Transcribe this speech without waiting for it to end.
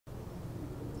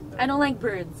I don't like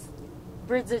birds.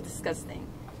 Birds are disgusting.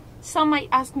 Some might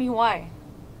ask me why.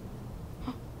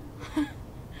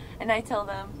 And I tell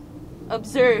them,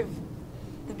 observe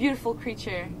the beautiful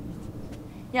creature.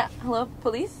 Yeah, hello,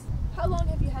 police? How long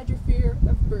have you had your fear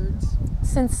of birds?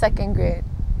 Since 2nd grade.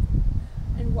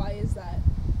 And why is that?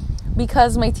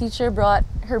 Because my teacher brought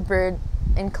her bird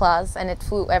in class and it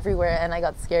flew everywhere and I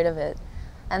got scared of it.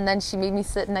 And then she made me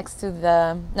sit next to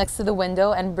the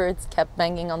window and birds kept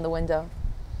banging on the window.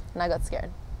 And I got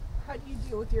scared. How do you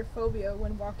deal with your phobia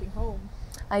when walking home?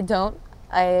 I don't.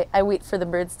 I wait for the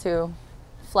birds to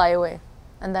fly away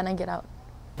and then I get out.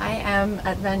 I am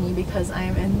at Vanier because I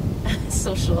am in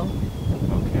social.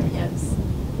 Okay. Yes.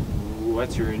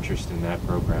 What's your interest in that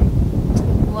program?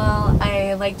 Well,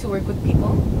 I like to work with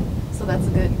people, so that's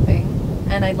a good thing.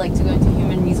 And I'd like to go into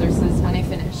human resources when I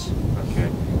finish. Okay.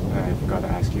 I've got to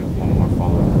ask you one more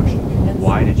follow-up question. Yes.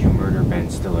 Why did you murder Ben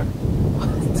Stiller?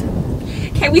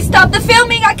 Can we stop the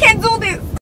filming? I can't do